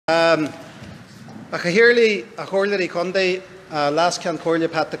A chahirli a chorlari conde last can corlia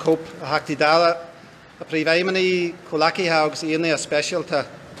pat the cope a hakti dala a privaimani kolaki hogs in a special ta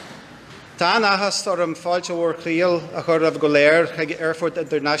tan ahas orum falcha war creel a chor of goler airfort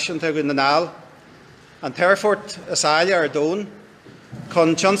international ta gunanal and terfort asalia or don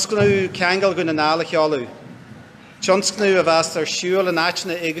con chunsknu kangal gunanal chialu chunsknu avast their shul and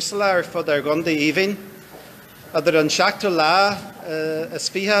achna igisla for their gunde even other than shakta la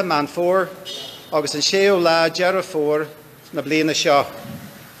Spiha man 4 August and Sheo la Jera 4 na blina Shaw.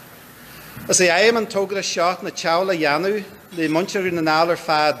 As I am and togra shot na chawla yanu, the muncher in an aller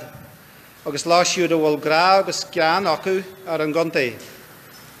fad. August la shuda will gra August gran oku ar an gunte.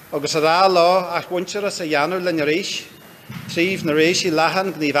 August ra law ach wuncher as a yanu linyarish, triv narishi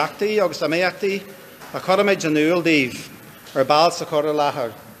lahan gnivakti, August ameakti, a korame janul div, or bals a korra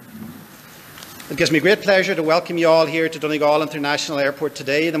lahar. It gives me great pleasure to welcome you all here to Donegal International Airport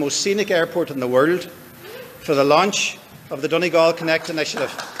today, the most scenic airport in the world, for the launch of the Donegal Connect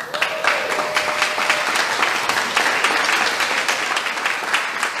initiative.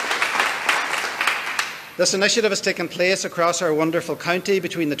 This initiative has taken place across our wonderful county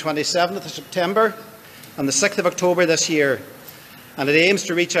between the 27th of September and the 6th of October this year, and it aims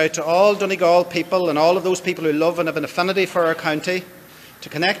to reach out to all Donegal people and all of those people who love and have an affinity for our county to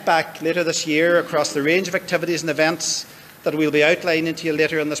connect back later this year across the range of activities and events that we will be outlining to you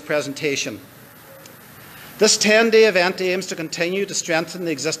later in this presentation. This 10-day event aims to continue to strengthen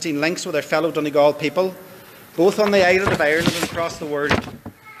the existing links with our fellow Donegal people, both on the island of Ireland and across the world,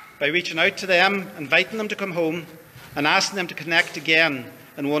 by reaching out to them, inviting them to come home and asking them to connect again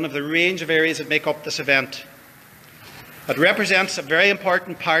in one of the range of areas that make up this event. It represents a very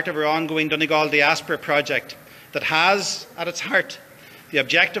important part of our ongoing Donegal Diaspora project that has, at its heart, the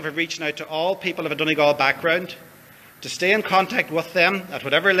objective of reaching out to all people of a Donegal background, to stay in contact with them at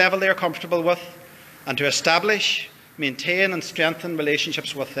whatever level they are comfortable with, and to establish, maintain and strengthen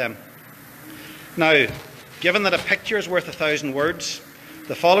relationships with them. Now, given that a picture is worth 1,000 words,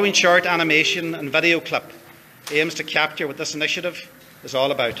 the following short animation and video clip aims to capture what this initiative is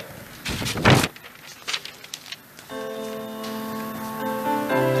all about.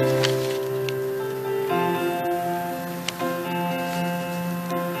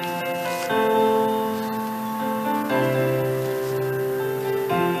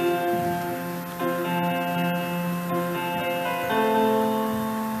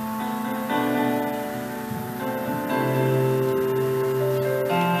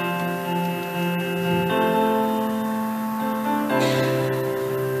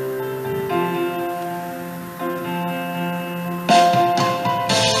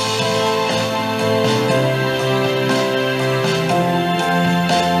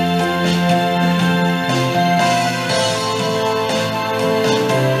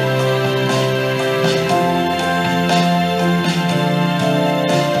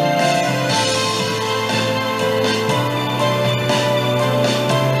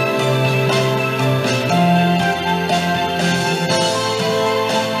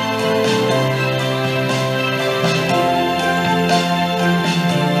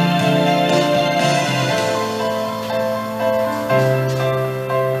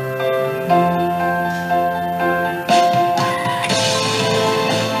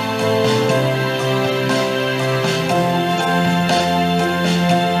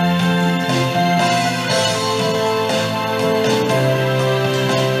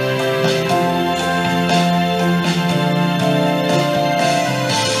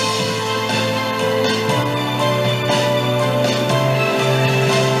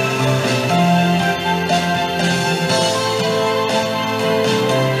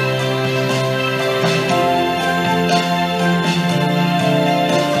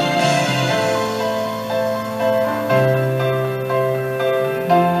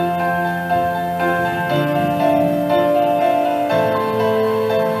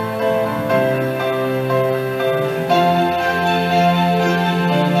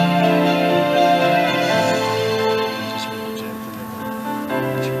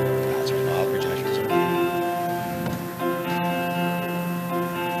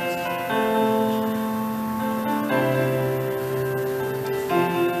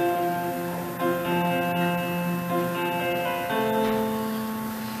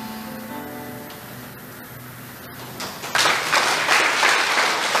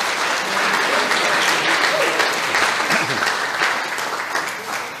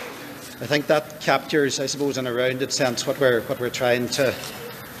 I think that captures, I suppose, in a rounded sense, what we're trying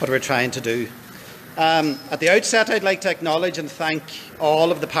to do. At the outset, I'd like to acknowledge and thank all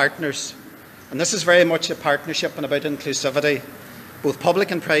of the partners, and this is very much a partnership and about inclusivity, both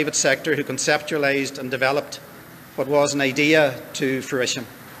public and private sector, who conceptualised and developed what was an idea to fruition.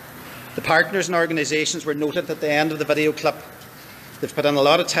 The partners and organisations were noted at the end of the video clip. They've put in a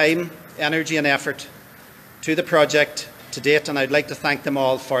lot of time, energy and effort to the project to date, and I'd like to thank them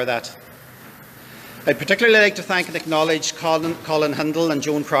all for that. I'd particularly like to thank and acknowledge Colin Hindle and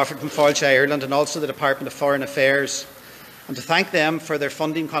Joan Crawford from Fáilte, Ireland, and also the Department of Foreign Affairs, and to thank them for their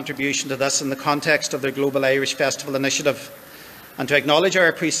funding contribution to this in the context of their Global Irish Festival initiative, and to acknowledge our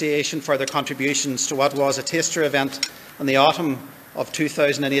appreciation for their contributions to what was a taster event in the autumn of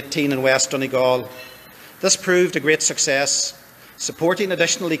 2018 in West Donegal. This proved a great success, supporting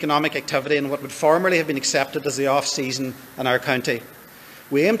additional economic activity in what would formerly have been accepted as the off-season in our county.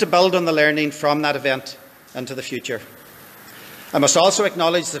 We aim to build on the learning from that event into the future. I must also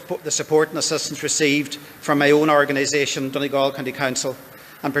acknowledge the support and assistance received from my own organisation, Donegal County Council,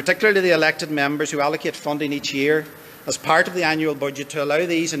 and particularly the elected members who allocate funding each year as part of the annual budget to allow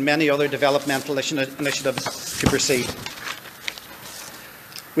these and many other developmental initiatives to proceed.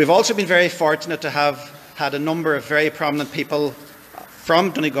 We've also been very fortunate to have had a number of very prominent people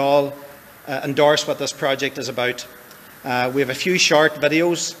from Donegal endorse what this project is about. We have a few short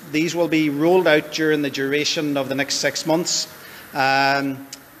videos. These will be rolled out during the duration of the next 6 months. And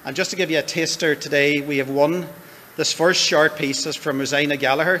just to give you a taster today, we have one. This first short piece is from Rosanna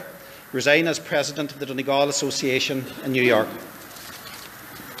Gallagher. Rosanna is President of the Donegal Association in New York.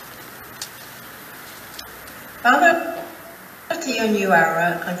 New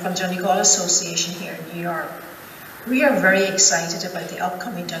Era. I'm from Donegal Association here in New York. We are very excited about the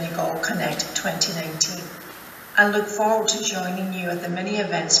upcoming Donegal Connect 2019 and look forward to joining you at the many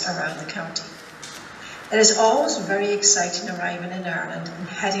events around the county. It is always very exciting arriving in Ireland and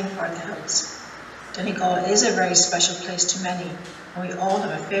heading for the hills. Donegal is a very special place to many, and we all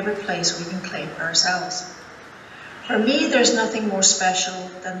have a favourite place we can claim for ourselves. For me, there's nothing more special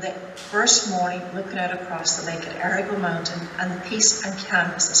than the first morning looking out across the lake at Errigal Mountain and the peace and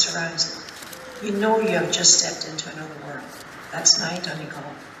calmness that surrounds it. You know you have just stepped into another world. That's now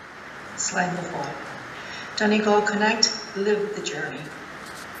Donegal. Slán go fóill. Donegal Connect, live the journey.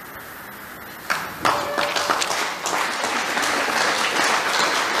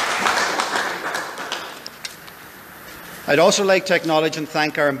 I'd also like to acknowledge and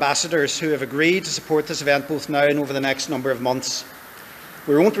thank our ambassadors who have agreed to support this event both now and over the next number of months.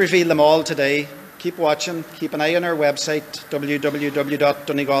 We won't reveal them all today. Keep watching, keep an eye on our website,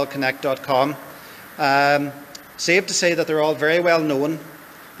 www.donegalconnect.com. Safe to say that they're all very well known.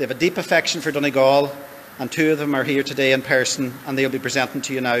 They have a deep affection for Donegal, and 2 of them are here today in person, and they'll be presenting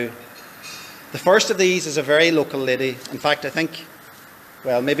to you now. The first of these is a very local lady. In fact, I think,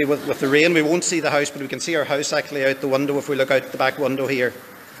 well, maybe with the rain we won't see the house, but we can see our house actually out the window if we look out the back window here.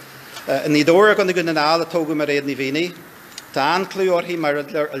 In the door Donegal Connect the Togo Mared Nivini, Tan Cluorhi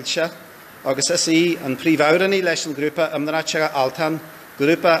Maradler Ilsha, August SE and Privaurini Leshel Grupa Amnaracha Altan,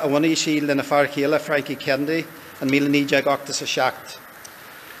 Grupa Awani Shield and Afarkila Frankie Kennedy, and Milanija Octus Shacht.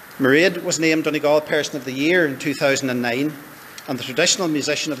 Marid was named Donegal Person of the Year in 2009 and the Traditional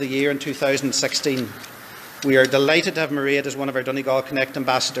Musician of the Year in 2016. We are delighted to have Marid as one of our Donegal Connect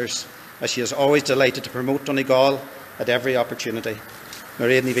ambassadors, as she is always delighted to promote Donegal at every opportunity.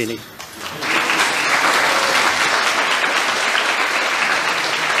 Marid Nivini.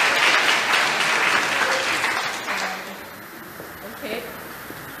 Okay.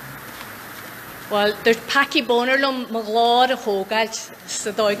 Well, there's Paki Bonerlum Maglor Hogalt,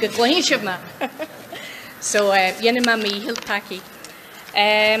 so do I good lunch of me. So, Yenima Mihil Paki.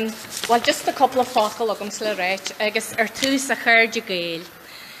 Well, just a couple of focal logums le right. I guess two Sachar Jagale.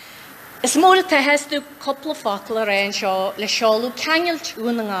 It's more to has the couple of focal around Shaw, Le Shalu, Kangelt,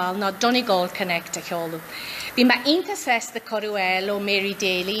 Unangal, not Donegal Connect a Shalu. Be my intercess the Coruel or Mary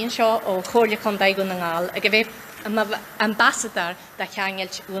Daly and Shaw or Corley Conday Unangal, I give ambassador the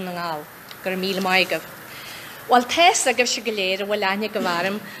Kangelt Unangal, Gramil Maigav. While Tessa gives you galera, while Anya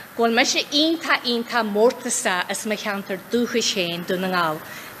Gavarum, Gol Mesha Inta Mortisa as Mechanter Duhishain Dunangal,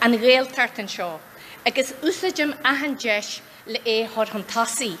 and Gael Tartan Shaw. I guess Usajum Ahan Jesh le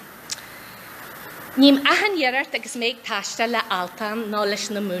Horhantasi. Nim Ahan Yerert, I guess make Tashta la Altan, no Lish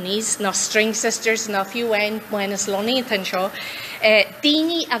na Moonies, no String Sisters, no few Buenos Lonnie and Shaw,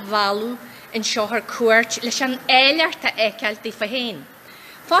 Dini Avalu and Shaw her court, Lishan Eler ta Ekalti Fahain.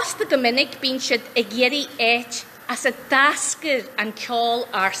 Fast the Dominic being should a geri et as a tasker and call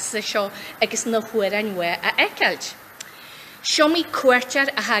arsa show agus no where and where a ekelt. Show me quarter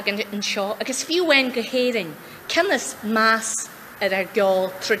a hagen and show agus few wen geherin, kennis mass at our gall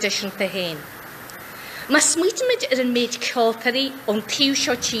tradition to hain. Mas smuitmid an méid ceoltarí ón tíú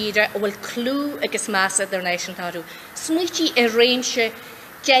seo tíre ó bhfuil clú agus massa ar nation tarú. Smuiti réimse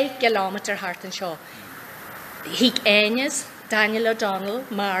 10 kilometer hart an seo. Hig Aines, Daniel O'Donnell,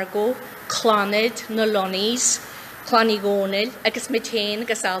 Margot, Clonid, na Lonnies, Clonigónil, agus Mitain,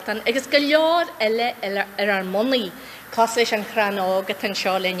 agus Altan, agus go leor eile ar money, cos leis an chranág a tan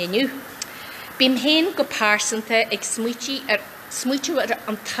seo leniu. Bím hen go pársanta ag smuitiú ar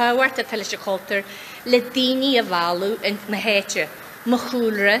an táhairt a tal cultúr le daoine a bhálú in na héite, mo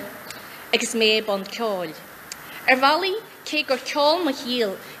chúlra agus mé bon ceáil. Ar bhalaí cé gur ceáil mo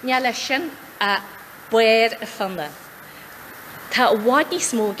híal ne lei sin a buir a fanna. Tá bhád ní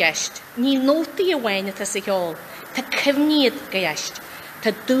smó gist, ní nótaí a bhaine tá sa ceáil, tá cymníad go gist,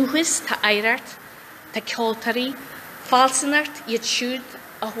 tá dúchas, tá éireart, tá ceoltarí, fálsanart iad siúd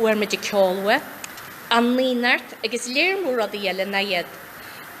a thuairmid i ceolha, an líonart agus léirmór a dhéile na iad.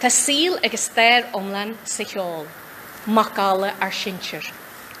 Tá síl agus stair omlan sa cheol, macála ar sinseir.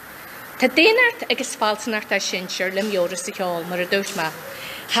 Tá déanart agus fálsanart ar sinseir le meora sa cheol mar a dúirt ma.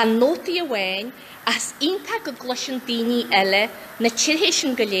 Tá nótaí a bhain as ionta go gluisin daoine eile na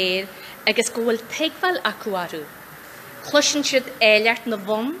tíirhéisisin go léir agus go bhfuil teagmhail acu arú. Chluisin siad éileart na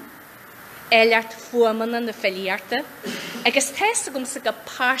bhom, éileart fuamanna na filiarta, agus teasta gom sa go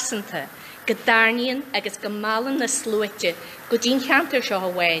pársanta, go darníon agus go málan na slúite go dín cheantar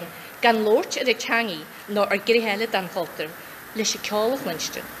seo bhhain gan lóirt ar a teangaí nó ar gcríthéile dan foltar leis a ceolach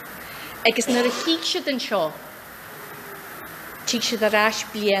linstin. Agus nar a thíg siad an seo, tíg siad arás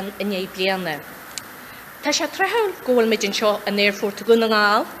blian in é blianna. Tá sé tretheil ggóil mid an seo an airfort a gúna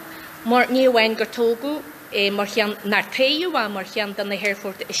ngáil, mar ní bhhain gur tógu mar chean nar taú a mar chean dan na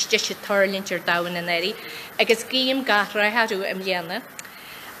airfort isteise tarlint ar dahan in éirí, agus gíim gahra harú am lianna.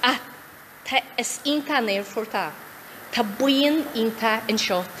 A tá is ionta an airfortá. Tá buin ionta in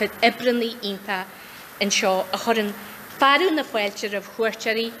seo, tá ibrannaí ionta in seo a chur an farú na fáilte a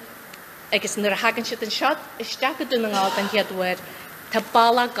chuirtearí agus nar a hagann siad an seo isteach go dúna ngáil an headhhair, tá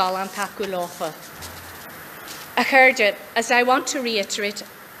balla galan taú láfa. A chuirde, as I want to reiterate,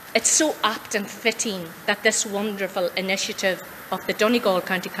 it's so apt and fitting that this wonderful initiative of the Donegal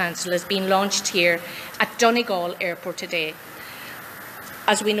County Council is being launched here at Donegal Airport today.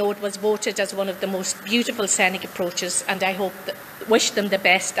 As we know, it was voted as one of the most beautiful scenic approaches, and I wish them the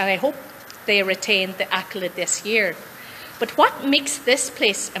best, and I hope they retain the accolade this year. But what makes this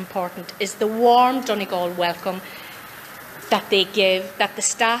place important is the warm Donegal welcome that they give, that the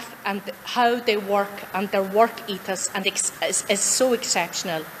staff and how they work and their work ethos is so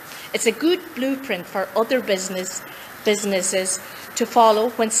exceptional. It's a good blueprint for other businesses to follow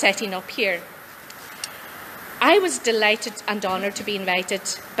when setting up here. I was delighted and honoured to be invited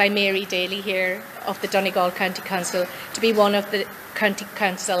by Mary Daly here of the Donegal County Council to be one of the County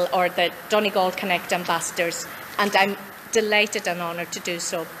Council or the Donegal Connect ambassadors, and I'm delighted and honoured to do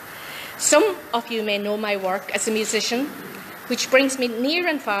so. Some of you may know my work as a musician, which brings me near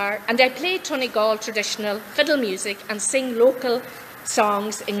and far, and I play Donegal traditional fiddle music and sing local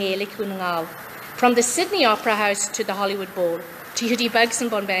songs in Gaelic Hunangal, from the Sydney Opera House to the Hollywood Bowl, to Huddy Bugs and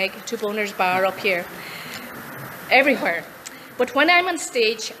Bunbeg, to Boner's Bar up here, everywhere. But when I'm on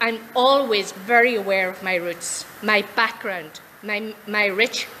stage, I'm always very aware of my roots, my background, my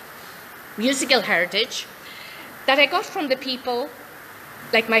rich musical heritage that I got from the people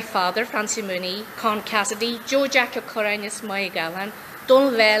like my father, Francie Mooney, Con Cassidy, Joe Jack O'Curranis, Maya Gallan,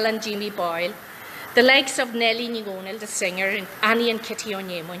 Donald Vell and Jimmy Boyle, the likes of Nellie Nigonil, the singer, and Annie and Kitty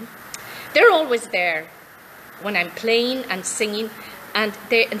Onyemun. They're always there when I'm playing and singing, and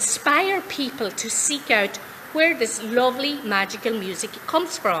they inspire people to seek out where this lovely magical music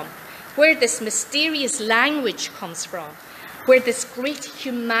comes from, where this mysterious language comes from, where this great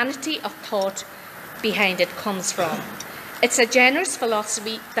humanity of thought behind it comes from. It's a generous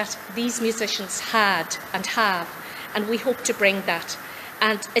philosophy that these musicians had and have, and we hope to bring that.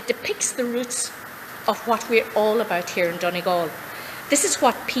 And it depicts the roots of what we're all about here in Donegal. This is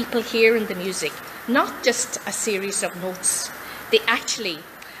what people hear in the music, not just a series of notes. They actually,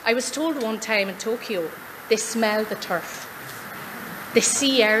 I was told one time in Tokyo, they smell the turf. They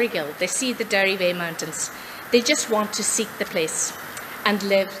see Errigal, they see the Derryway Mountains. They just want to seek the place and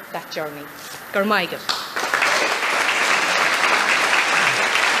live that journey. Gormaigat.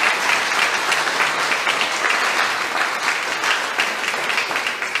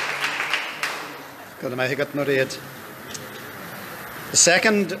 The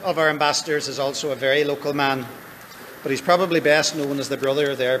second of our ambassadors is also a very local man, but he's probably best known as the brother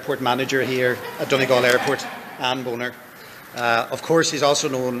of the airport manager here at Donegal Airport, Anne Boner. Of course, he's also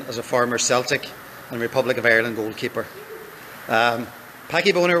known as a former Celtic and Republic of Ireland goalkeeper.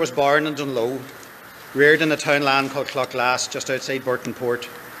 Packy Boner was born in Dunlow reared in a townland called Cloughlass, just outside Burtonport.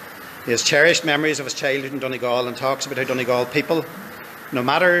 He has cherished memories of his childhood in Donegal and talks about how Donegal people, no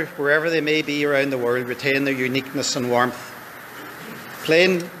matter wherever they may be around the world, retain their uniqueness and warmth.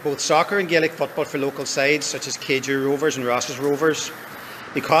 Playing both soccer and Gaelic football for local sides such as Cagey Rovers and Ross's Rovers,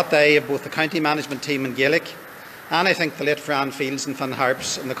 he caught the eye of both the county management team in Gaelic and I think the late Fran Fields and Finn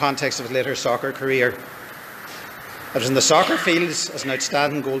Harps in the context of his later soccer career. It was in the soccer fields as an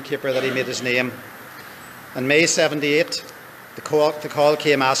outstanding goalkeeper that he made his name. In May '78, the call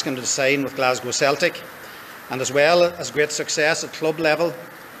came asking him to sign with Glasgow Celtic, and as well as great success at club level,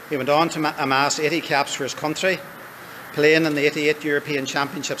 he went on to amass 80 caps for his country, playing in the '88 European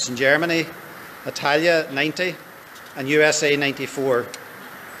Championships in Germany, Italia 90 and USA 94.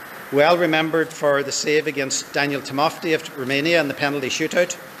 Well remembered for the save against Daniel Timofti of Romania in the penalty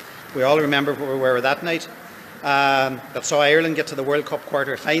shootout. We all remember where we were that night. That saw Ireland get to the World Cup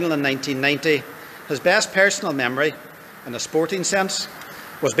quarter-final in 1990. His best personal memory, in a sporting sense,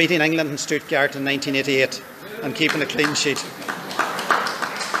 was beating England in Stuttgart in 1988 and keeping a clean sheet.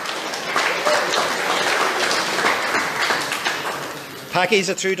 Packie is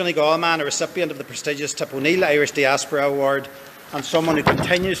a true Donegal man, a recipient of the prestigious Tip O'Neill Irish Diaspora Award, and someone who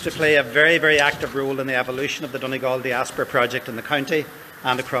continues to play a very, very active role in the evolution of the Donegal Diaspora project in the county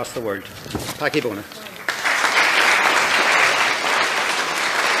and across the world. Packie Bona.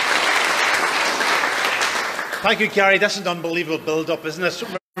 Thank you, Gary. That's an unbelievable build-up, isn't it?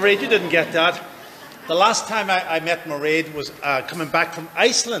 Mairead, you didn't get that. The last time I met Mairead was coming back from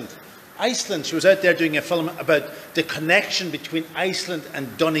Iceland. She was out there doing a film about the connection between Iceland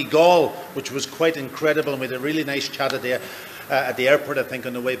and Donegal, which was quite incredible, and we had a really nice chat at the airport, I think,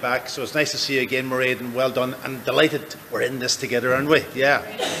 on the way back. So it's nice to see you again, Mairead, and well done. And delighted we're in this together, aren't we? Yeah,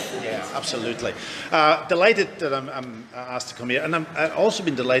 absolutely. Delighted that I'm asked to come here. And I've also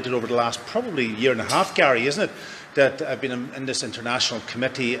been delighted over the last probably year and a half, Gary, isn't it, that I've been in this international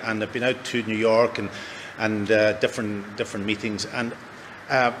committee and I've been out to New York and different meetings. And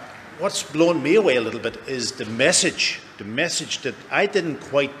what's blown me away a little bit is the message that I didn't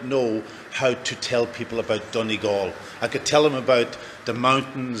quite know how to tell people about Donegal. I could tell them about the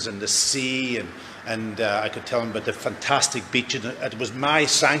mountains and the sea, and I could tell them about the fantastic beaches. It was my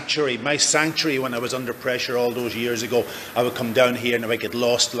sanctuary when I was under pressure all those years ago. I would come down here and I would get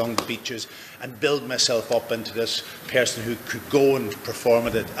lost along the beaches and build myself up into this person who could go and perform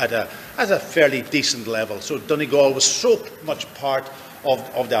it at a fairly decent level. So Donegal was so much part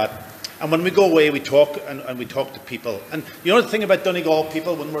of that. And when we go away, we talk and we talk to people. And you know the thing about Donegal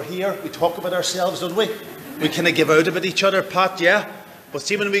people, when we're here, we talk about ourselves, don't we? We kind of give out about each other, Pat, yeah? But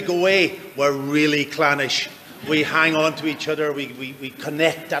see, when we go away, we're really clannish. We hang on to each other, we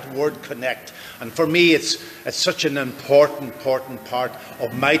connect, that word connect. And for me, it's such an important part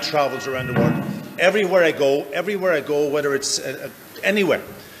of my travels around the world. Everywhere I go, whether it's anywhere,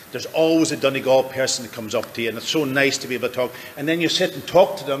 there's always a Donegal person that comes up to you, and it's so nice to be able to talk. And then you sit and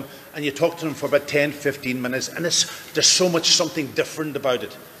talk to them, and you talk to them for about 10, 15 minutes, and there's so much something different about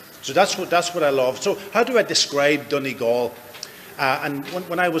it. So that's what I love. So how do I describe Donegal? And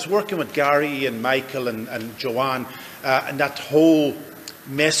when I was working with Gary and Michael and Joanne, and that whole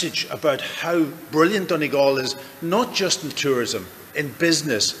message about how brilliant Donegal is, not just in tourism, in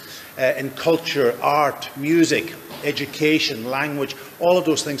business, in culture, art, music, education, language, all of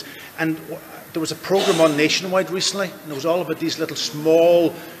those things. And there was a programme on Nationwide recently, and it was all about these little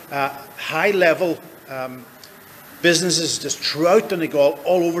small, high-level businesses just throughout Donegal,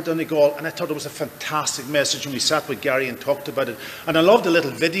 all over Donegal, and I thought it was a fantastic message, and we sat with Gary and talked about it. And I loved the little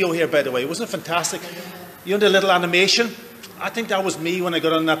video here, by the way. Wasn't it fantastic? You know the little animation? I think that was me when I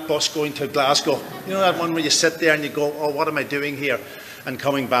got on that bus going to Glasgow. You know that one where you sit there and you go, oh, what am I doing here? And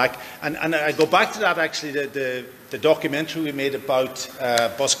coming back. And I go back to that, actually, the documentary we made about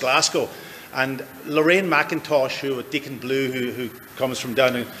Bus Glasgow. And Lorraine McIntosh, who at Deacon Blue, who comes from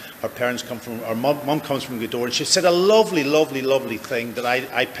down, her parents come from, her mum comes from Gweedore, and she said a lovely thing that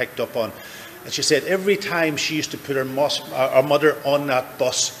I picked up on. And she said every time she used to put her mother on that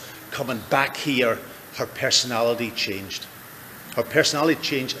bus coming back here, her personality changed. Her personality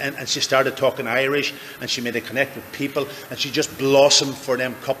changed, and she started talking Irish, and she made a connect with people, and she just blossomed for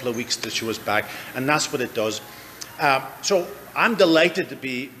them couple of weeks that she was back, and that's what it does. So I'm delighted to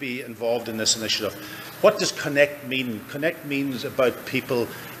be involved in this initiative. What does Connect mean? Connect means about people,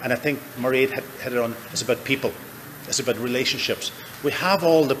 and I think Mairead hit it on. It's about people. It's about relationships. We have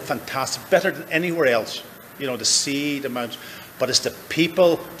all the fantastic, better than anywhere else. You know, the sea, the mountains. but it's the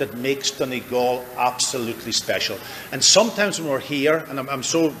people that makes Donegal absolutely special. And sometimes when we're here, and I'm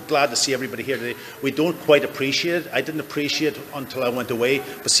so glad to see everybody here today, we don't quite appreciate it. I didn't appreciate it until I went away,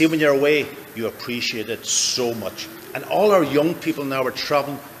 but see, when you're away, you appreciate it so much. And all our young people now are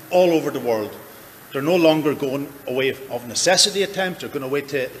travelling all over the world. They're no longer going away of necessity at times. They're going away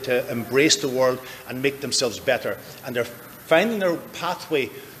to embrace the world and make themselves better. And they're finding their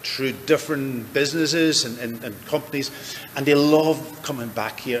pathway through different businesses and companies, and they love coming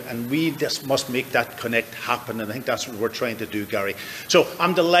back here, and we just must make that connect happen, and I think that's what we're trying to do, Gary. So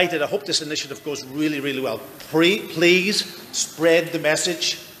I'm delighted. I hope this initiative goes really, really well. Please spread the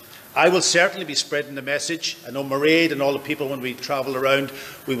message. I will certainly be spreading the message. I know Mairead and all the people, when we travel around,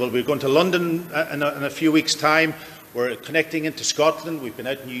 we're going to London in a few weeks' time. We're connecting into Scotland. We've been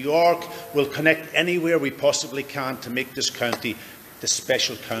out in New York. We'll connect anywhere we possibly can to make this county the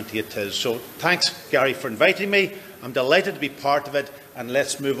special county it is. So thanks, Gary, for inviting me. I'm delighted to be part of it, and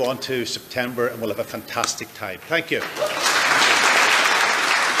let's move on to September and we'll have a fantastic time. Thank you.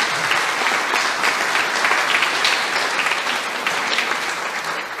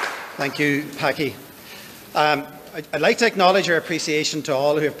 Thank you, Packy. I'd like to acknowledge our appreciation to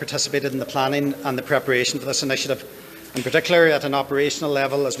all who have participated in the planning and the preparation for this initiative. In particular, at an operational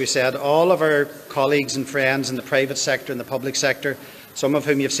level, as we said, all of our colleagues and friends in the private sector and the public sector, some of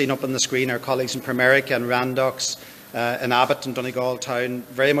whom you've seen up on the screen, our colleagues in Primerica and Randox, in Abbott and Donegal Town,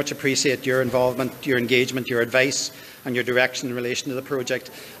 very much appreciate your involvement, your engagement, your advice and your direction in relation to the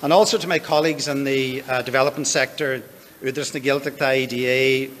project. And also to my colleagues in the development sector, Udras na Gaeltachta,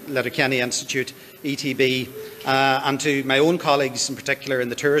 IDA, Letterkenny Institute, ETB, and to my own colleagues in particular in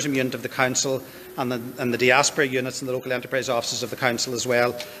the tourism unit of the Council and the diaspora units and the local enterprise offices of the Council as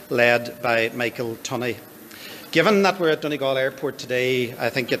well, led by Michael Tunney. Given that we're at Donegal Airport today, I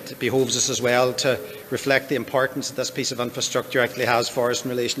think it behoves us as well to reflect the importance that this piece of infrastructure actually has for us in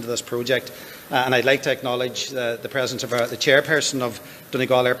relation to this project. And I'd like to acknowledge the presence of the chairperson of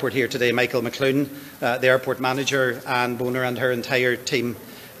Donegal Airport here today, Michael McClune, the airport manager, and Bona and her entire team.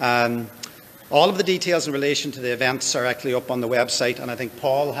 All of the details in relation to the events are actually up on the website, and I think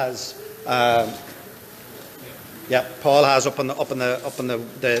Paul has. Paul has up on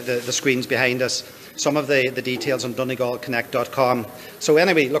the screens behind us some of the details on DonegalConnect.com. So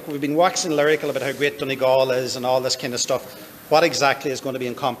anyway, look, we've been waxing lyrical about how great Donegal is and all this kind of stuff. What exactly is going to be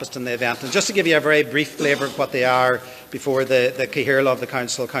encompassed in the event? And just to give you a very brief flavour of what they are before the Cahirla of the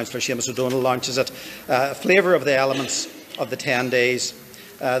Council, Councillor Seamus O'Donnell, launches it, a flavour of the elements of the 10 days.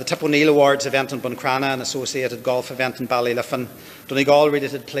 The Tip O'Neill Awards event in Buncrana, an associated golf event in Ballyliffin,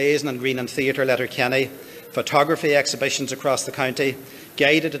 Donegal-related plays and Green and Theatre, Letterkenny, photography exhibitions across the county,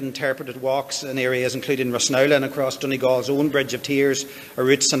 guided and interpreted walks in areas including Rossnowla and across Donegal's own Bridge of Tears, a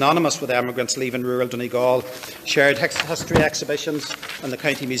route synonymous with emigrants leaving rural Donegal, shared history exhibitions in the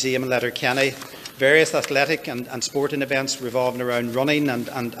County Museum in Letterkenny, various athletic and sporting events revolving around running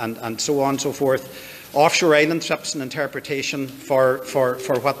and so on and so forth, offshore island trips and interpretation for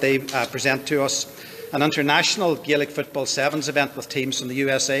what they present to us, an international Gaelic football sevens event with teams from the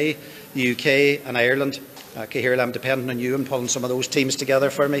USA, the UK and Ireland. Cahirla, I'm depending on you and pulling some of those teams together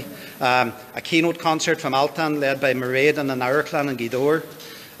for me. A keynote concert from Altan led by Mairead and an Ireland and Gidor.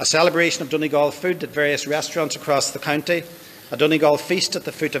 A celebration of Donegal food at various restaurants across the county. A Donegal feast at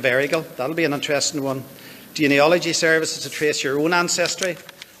the foot of Errigal. That'll be an interesting one. Genealogy services to trace your own ancestry.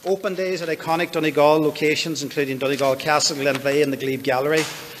 Open days at iconic Donegal locations including Donegal Castle, Glenveigh and the Glebe Gallery.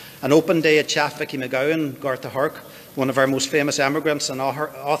 An open day at Chaff Vicky McGowan, Gartha Hark, one of our most famous emigrants and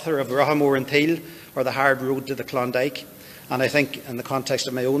author of Rahamore and Thiel, or The Hard Road to the Klondike. And I think, in the context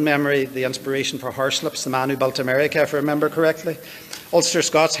of my own memory, the inspiration for Horslips, the man who built America, if I remember correctly. Ulster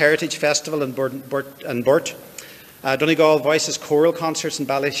Scots Heritage Festival in Burt. Donegal Voices choral concerts in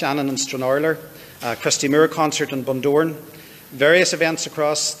Ballyshannon and Stranorlar. Christy Moore concert in Bundoran. Various events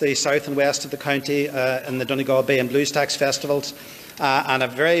across the south and west of the county in the Donegal Bay and Bluestax festivals. And a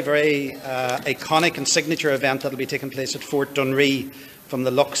very, very iconic and signature event that will be taking place at Fort Dunree from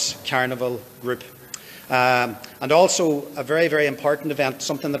the Lux Carnival Group. And also a very, very important event,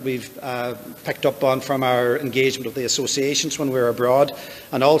 something that we've picked up on from our engagement with the associations when we were abroad,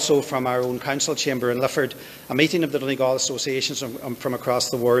 and also from our own council chamber in Lifford, a meeting of the Donegal associations from across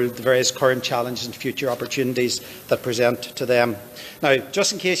the world, the various current challenges and future opportunities that present to them. Now,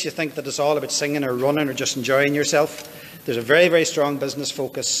 just in case you think that it's all about singing or running or just enjoying yourself, there's a very, very strong business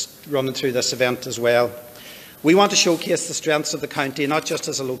focus running through this event as well. We want to showcase the strengths of the county, not just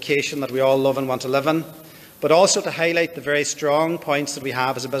as a location that we all love and want to live in, but also to highlight the very strong points that we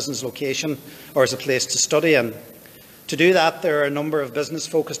have as a business location or as a place to study in. To do that, there are a number of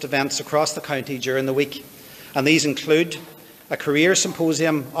business-focused events across the county during the week, and these include a career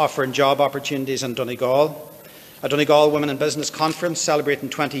symposium offering job opportunities in Donegal, a Donegal Women in Business Conference celebrating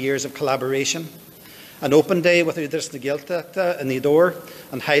 20 years of collaboration, an open day with Donegal in the door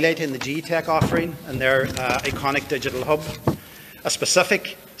and highlighting the G-Tech offering and their iconic digital hub, a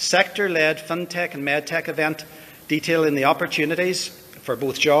specific sector-led FinTech and MedTech event detailing the opportunities for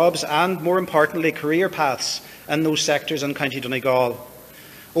both jobs and, more importantly, career paths in those sectors in County Donegal,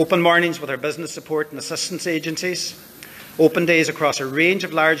 open mornings with our business support and assistance agencies, open days across a range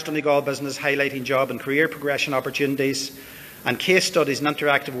of large Donegal business highlighting job and career progression opportunities, and case studies and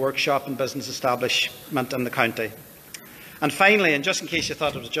interactive workshop and business establishment in the county. And finally, and just in case you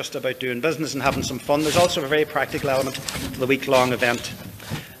thought it was just about doing business and having some fun, there's also a very practical element to the week-long event.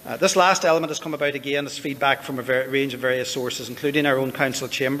 This last element has come about again as feedback from a range of various sources, including our own council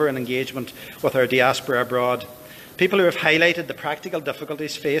chamber and engagement with our diaspora abroad. People who have highlighted the practical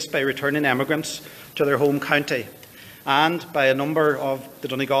difficulties faced by returning emigrants to their home county, and by a number of the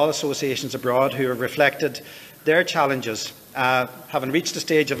Donegal associations abroad who have reflected their challenges, having reached a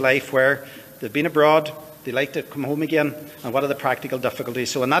stage of life where they've been abroad, they like to come home again, and what are the practical difficulties.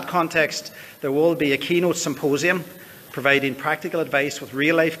 So in that context, there will be a keynote symposium providing practical advice with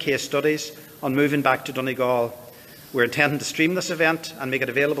real-life case studies on moving back to Donegal. We're intending to stream this event and make it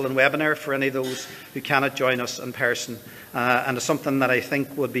available in webinar for any of those who cannot join us in person. And it's something that I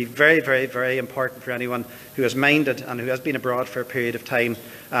think would be very, very, very important for anyone who is minded and who has been abroad for a period of time,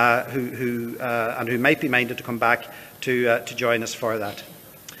 and who might be minded to come back to join us for that.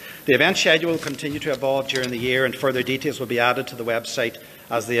 The event schedule will continue to evolve during the year, and further details will be added to the website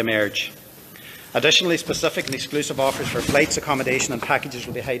as they emerge. Additionally, specific and exclusive offers for flights, accommodation and packages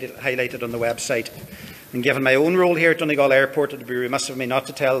will be highlighted on the website. And given my own role here at Donegal Airport, it would be remiss of me not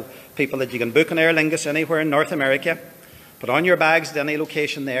to tell people that you can book an Aer Lingus anywhere in North America, put on your bags to any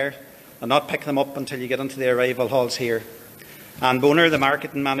location there, and not pick them up until you get into the arrival halls here. Anne Boner, the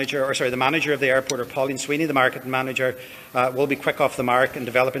manager of the airport, or Pauline Sweeney, the marketing manager, will be quick off the mark in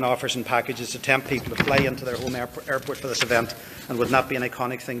developing offers and packages to tempt people to fly into their home airport for this event, and would not be an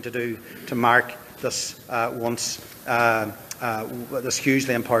iconic thing to do to mark this this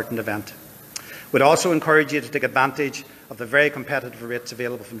hugely important event. We'd also encourage you to take advantage of the very competitive rates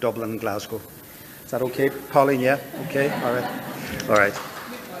available from Dublin and Glasgow. Is that okay, Pauline? Yeah? Okay? All right. All right.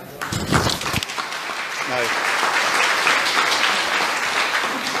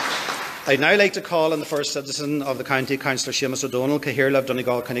 I'd now like to call on the first citizen of the county, Councillor Seamus O'Donnell, Cathaoirleach of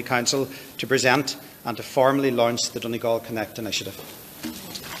Donegal County Council, to present and to formally launch the Donegal Connect initiative.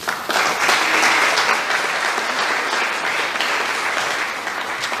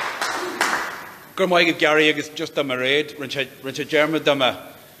 Gurmaig Gary agus just a marade, rincha German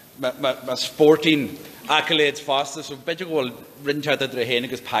ma sporting accolades fastest. So bet you go rincha that Rehan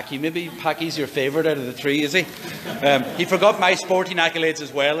agus Packy. Maybe Packy's your favourite out of the three, is he? He forgot my sporting accolades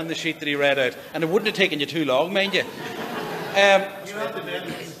as well in the sheet that he read out, and it wouldn't have taken you too long, mind you.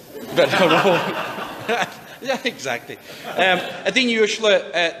 But yeah, exactly. I think usually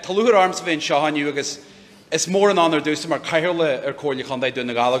Taluhar arms of Shahan you agus. It's more an honour to do some Cathaoirleach County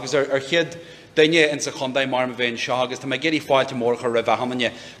Donegal agus kid. Dinge in sa County Marm Vein Shaw agus ta geri fáil te mór chu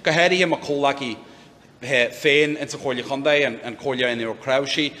rahanne. Go heri ma cólaki féin in sa County and Colia in your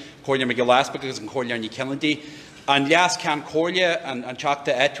Crowshy, Colia McGillaspik agus and Colia in Kennedy. And yes can Colia and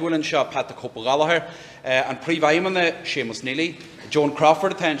Chakta Etuil and Shaw Pat the Couple Gallagher and Privaiman Seamus Neely, Joan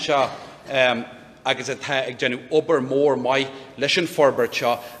Crawford ten Shaw agus a genu ober more my listen forbert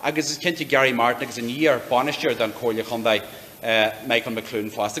Shaw agus Kenty Gary Martin agus a year banisher than Colia County. Michael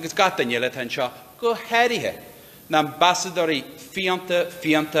McClune fast agus gat Daniela Tenshaw go headie. Na ambassadori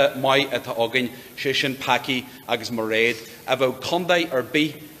fianta mai at agin shishin Packy agus Marade about Condai or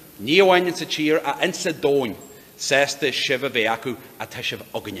B Neoanian sa cheer a insa doin seste shiva veaku a teshiv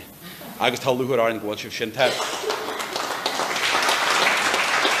agine. Agus taluhur are in the Welsh of Shinta.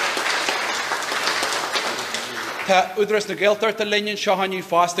 Ta udras na Gaeltar ta linian Shahan you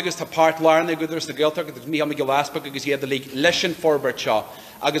fast agus ta part Larna udras na Gaeltar agus me am Galaspa agus ye the league listen forbert Shaw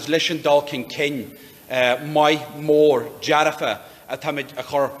agus listen Dalkin King my more Jarafa atamid a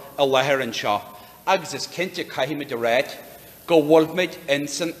chor a leher and Shaw agus is kintje kahimid the red go wolfmid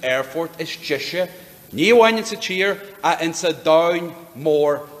ensign airfort is jisha Neoanian sa cheer a insa down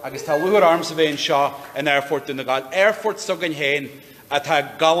more agus ta luhur arms of ein Shaw and airfort in the gal airfort sugan hen at ha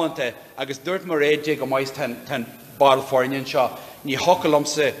galante agus dirt Marade go mais ten Balfornian Shaw ni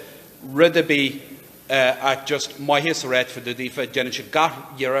hokalumse ridaby at just my his red for the defa genish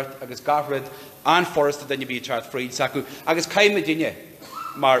got yerat agus got rid and forest then you be chart free saku agus kaimedinya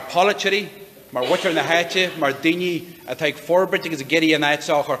mar policheri mar water na hache mar dini at take forbert agus a giddy and I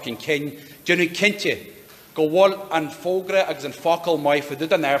saw her king genu kintje go wall and fogre agus an focal mai for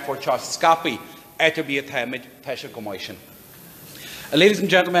the airport chas scapi etter be a temid pesha gomotion. Ladies and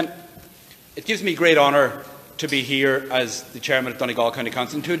gentlemen, it gives me great honour to be here as the Chairman of Donegal County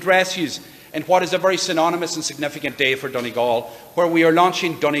Council and to address you in what is a very synonymous and significant day for Donegal, where we are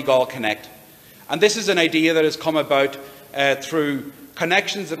launching Donegal Connect. And this is an idea that has come about through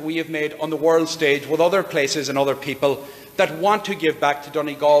connections that we have made on the world stage with other places and other people that want to give back to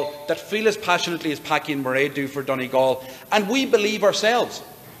Donegal, that feel as passionately as Paki and Mairead do for Donegal. And we believe ourselves,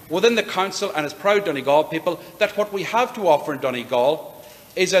 within the Council and as proud Donegal people, that what we have to offer in Donegal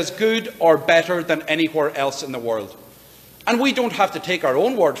is as good or better than anywhere else in the world. And we don't have to take our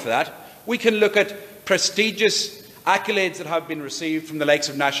own word for that. We can look at prestigious accolades that have been received from the likes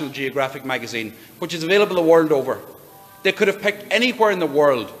of National Geographic magazine, which is available the world over. They could have picked anywhere in the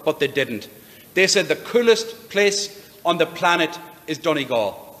world, but they didn't. They said the coolest place on the planet is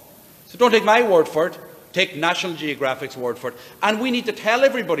Donegal. So don't take my word for it, take National Geographic's word for it. And we need to tell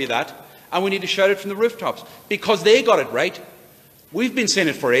everybody that, and we need to shout it from the rooftops, because they got it right. We've been saying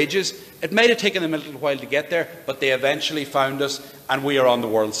it for ages. It might have taken them a little while to get there, but they eventually found us, and we are on the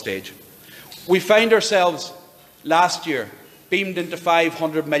world stage. We find ourselves last year beamed into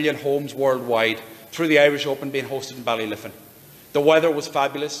 500 million homes worldwide through the Irish Open being hosted in Ballyliffin. The weather was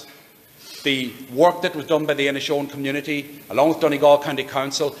fabulous. The work that was done by the Inishowen community, along with Donegal County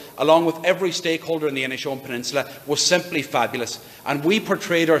Council, along with every stakeholder in the Inishowen Peninsula, was simply fabulous. And we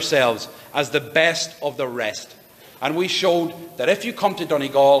portrayed ourselves as the best of the rest. And we showed that if you come to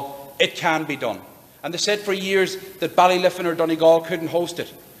Donegal, it can be done. And they said for years that Ballyliffin or Donegal couldn't host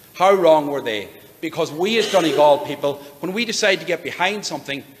it. How wrong were they? Because we as Donegal people, when we decide to get behind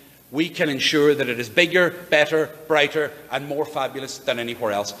something, we can ensure that it is bigger, better, brighter and more fabulous than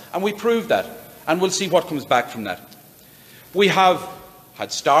anywhere else. And we proved that. And we'll see what comes back from that. We have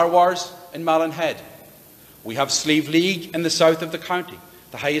had Star Wars in Malin Head. We have Slieve League in the south of the county,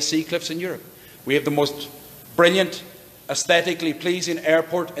 the highest sea cliffs in Europe. We have the most brilliant, aesthetically pleasing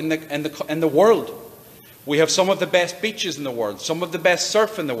airport in the world. We have some of the best beaches in the world, some of the best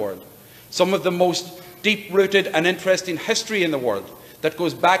surf in the world, some of the most deep-rooted and interesting history in the world that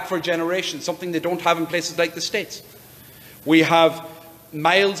goes back for generations, something they don't have in places like the States. We have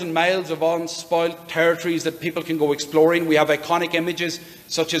miles and miles of unspoiled territories that people can go exploring. We have iconic images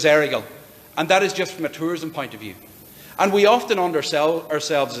such as Errigal, and that is just from a tourism point of view. And we often undersell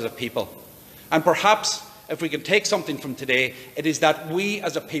ourselves as a people. And perhaps if we can take something from today, it is that we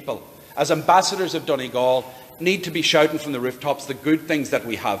as a people, as ambassadors of Donegal, need to be shouting from the rooftops the good things that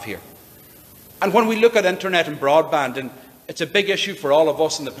we have here. And when we look at internet and broadband, and it's a big issue for all of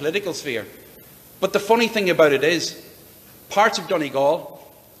us in the political sphere, but the funny thing about it is, parts of Donegal,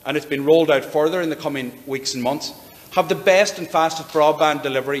 and it's been rolled out further in the coming weeks and months, have the best and fastest broadband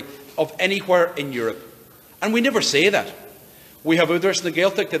delivery of anywhere in Europe. And we never say that. We have others in the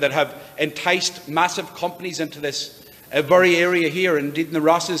Gaeltacht that have enticed massive companies into this very area here. Indeed, in the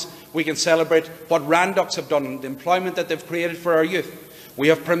Rosses, we can celebrate what Randox have done and the employment that they've created for our youth. We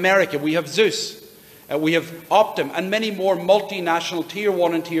have Primerica, we have Zeus, we have Optum, and many more multinational Tier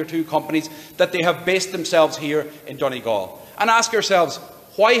 1 and Tier 2 companies that they have based themselves here in Donegal. And ask ourselves,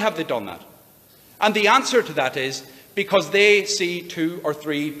 why have they done that? And the answer to that is because they see 2 or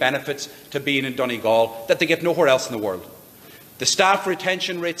 3 benefits to being in Donegal that they get nowhere else in the world. The staff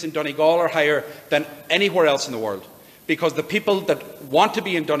retention rates in Donegal are higher than anywhere else in the world, because the people that want to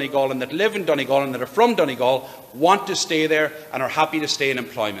be in Donegal and that live in Donegal and that are from Donegal want to stay there and are happy to stay in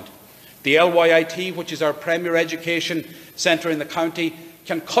employment. The LYIT, which is our premier education centre in the county,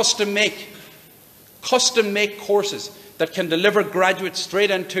 can custom make courses that can deliver graduates straight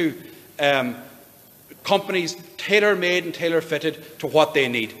into companies tailor-made and tailor-fitted to what they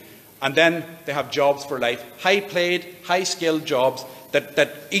need. And then they have jobs for life, high-paid, high-skilled jobs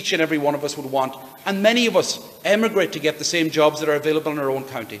that each and every one of us would want. And many of us emigrate to get the same jobs that are available in our own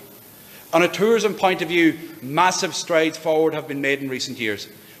county. On a tourism point of view, massive strides forward have been made in recent years.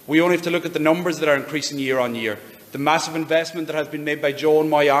 We only have to look at the numbers that are increasing year on year. The massive investment that has been made by Joe and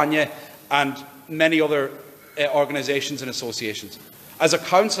Moyanya and many other organisations and associations. As a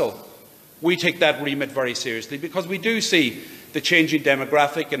council, we take that remit very seriously, because we do see the changing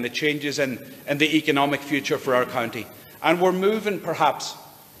demographic and the changes in the economic future for our county. And we're moving perhaps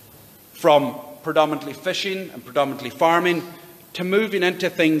from predominantly fishing and predominantly farming to moving into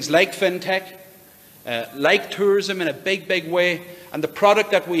things like fintech, like tourism in a big, big way. And the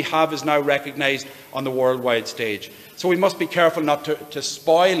product that we have is now recognised on the worldwide stage. So we must be careful not to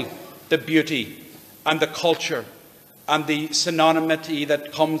spoil the beauty and the culture and the synonymity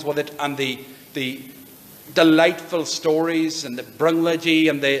that comes with it, and the delightful stories and the brunglagy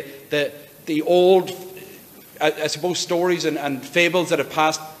and the old I suppose, stories and fables that have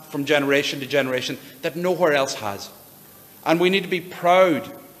passed from generation to generation that nowhere else has. And we need to be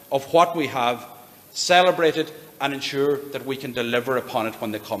proud of what we have, celebrate it, and ensure that we can deliver upon it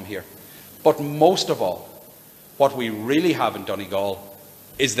when they come here. But most of all, what we really have in Donegal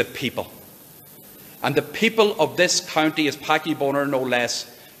is the people. And the people of this county, as Paki Boner no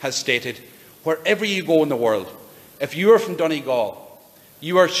less has stated, wherever you go in the world, if you are from Donegal,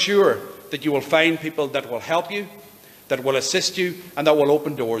 you are sure that you will find people that will help you, that will assist you, and that will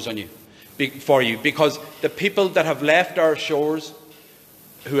open doors on you, for you. Because the people that have left our shores,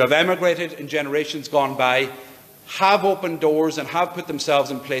 who have emigrated in generations gone by, have opened doors and have put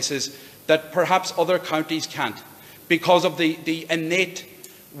themselves in places that perhaps other counties can't, because of the innate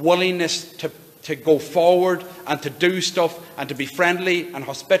willingness to go forward and to do stuff and to be friendly and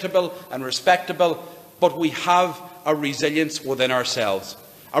hospitable and respectable. But we have a resilience within ourselves,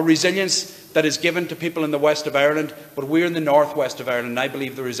 a resilience that is given to people in the west of Ireland, but we're in the northwest of Ireland, and I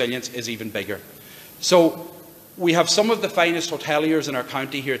believe the resilience is even bigger. So we have some of the finest hoteliers in our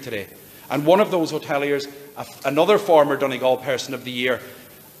county here today, and one of those hoteliers, another former Donegal Person of the Year,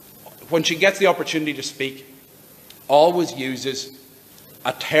 when she gets the opportunity to speak, always uses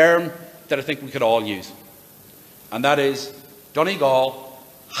a term that I think we could all use, and that is Donegal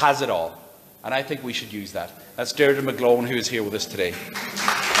has it all. And I think we should use that. That's Deirdre McGlone, who is here with us today.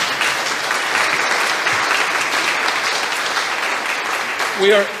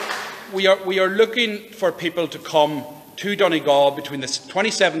 We are looking for people to come to Donegal between the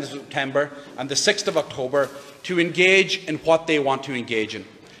 27th of September and the 6th of October to engage in what they want to engage in,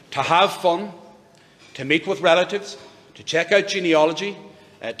 to have fun, to meet with relatives, to check out genealogy,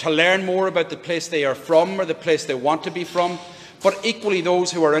 to learn more about the place they are from or the place they want to be from. But equally,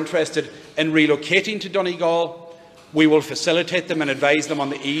 those who are interested in relocating to Donegal, we will facilitate them and advise them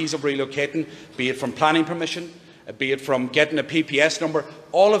on the ease of relocating, be it from planning permission, be it from getting a PPS number,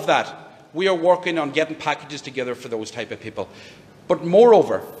 all of that. We are working on getting packages together for those type of people. But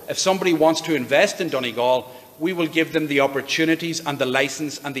moreover, if somebody wants to invest in Donegal, we will give them the opportunities and the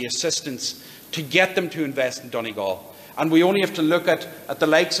licence and the assistance to get them to invest in Donegal. And we only have to look at the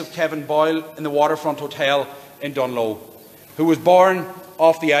likes of Kevin Boyle in the Waterfront Hotel in Dunlow, who was born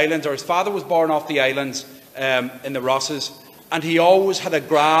off the islands, or his father was born off the islands in the Rosses, and he always had a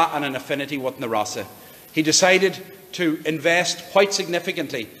gra and an affinity with the Rossa. He decided to invest quite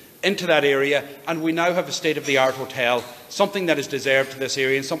significantly into that area, and we now have a state-of-the-art hotel, something that is deserved to this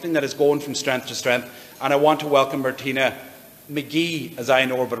area and something that is going from strength to strength. And I want to welcome Martina McGee, as I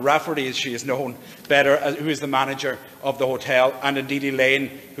know her, but Rafferty, as she is known better, who is the manager of the hotel, and indeed Elaine,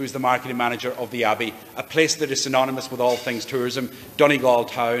 who is the marketing manager of the Abbey, a place that is synonymous with all things tourism, Donegal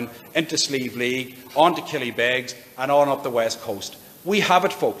town, into Slieve League, on to Killybegs, and on up the west coast. We have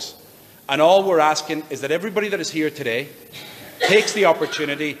it, folks. And all we're asking is that everybody that is here today takes the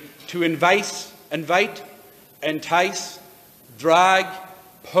opportunity to invite, entice, drag,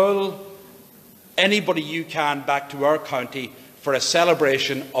 pull anybody you can back to our county for a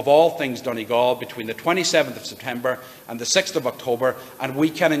celebration of all things Donegal between the 27th of September and the 6th of October, and we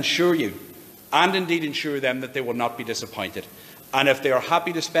can ensure you, and indeed ensure them, that they will not be disappointed. And if they are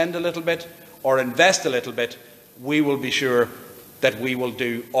happy to spend a little bit or invest a little bit, we will be sure that we will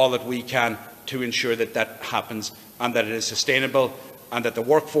do all that we can to ensure that that happens, and that it is sustainable, and that the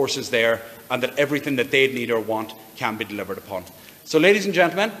workforce is there, and that everything that they need or want can be delivered upon. So, ladies and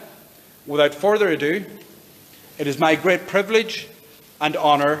gentlemen, without further ado, it is my great privilege and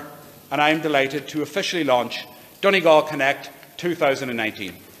honour, and I am delighted to officially launch Donegal Connect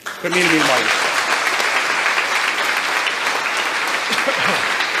 2019.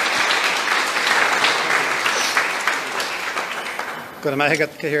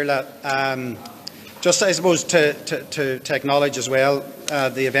 Just, I suppose, to acknowledge as well,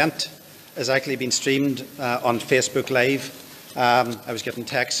 the event is actually being streamed on Facebook Live. I was getting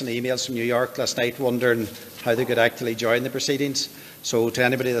texts and emails from New York last night wondering how they could actually join the proceedings. So to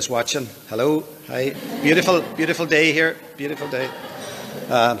anybody that's watching, hello, hi, beautiful day here, beautiful day.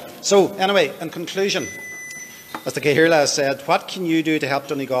 So anyway, in conclusion, as the Cahirla has said, what can you do to help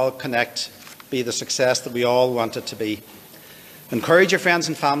Donegal Connect be the success that we all want it to be? Encourage your friends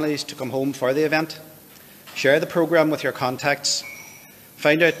and families to come home for the event. Share the programme with your contacts.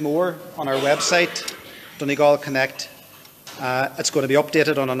 Find out more on our website, Donegal Connect. It's going to be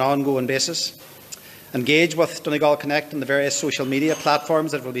updated on an ongoing basis. Engage with Donegal Connect on the various social media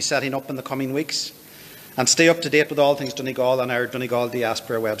platforms that we'll be setting up in the coming weeks. And stay up to date with all things Donegal on our Donegal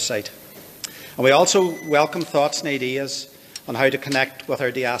Diaspora website. And we also welcome thoughts and ideas on how to connect with our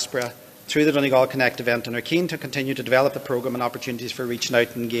diaspora through the Donegal Connect event and are keen to continue to develop the programme and opportunities for reaching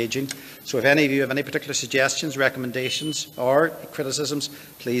out and engaging. So if any of you have any particular suggestions, recommendations or criticisms,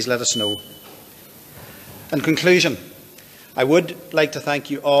 please let us know. In conclusion, I would like to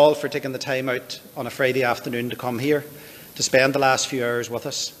thank you all for taking the time out on a Friday afternoon to come here to spend the last few hours with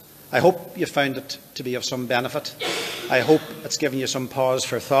us. I hope you found it to be of some benefit. I hope it's given you some pause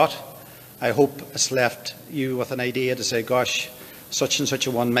for thought. I hope it's left you with an idea to say, gosh, such and such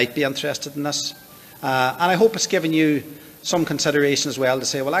a one might be interested in this. And I hope it's given you some consideration as well to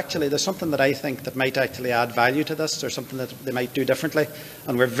say, well, actually, there's something that I think that might actually add value to this, or something that they might do differently.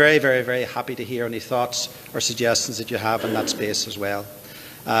 And we're very, very, very happy to hear any thoughts or suggestions that you have in that space as well.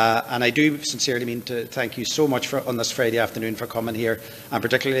 And I do sincerely mean to thank you so much on this Friday afternoon for coming here, and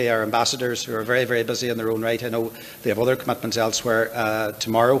particularly our ambassadors, who are very, very busy in their own right. I know they have other commitments elsewhere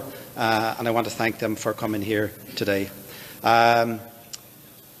tomorrow, and I want to thank them for coming here today.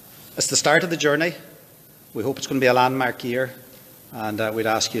 It's the start of the journey. We hope it's going to be a landmark year, and we'd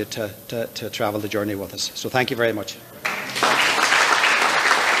ask you to travel the journey with us. So thank you very much.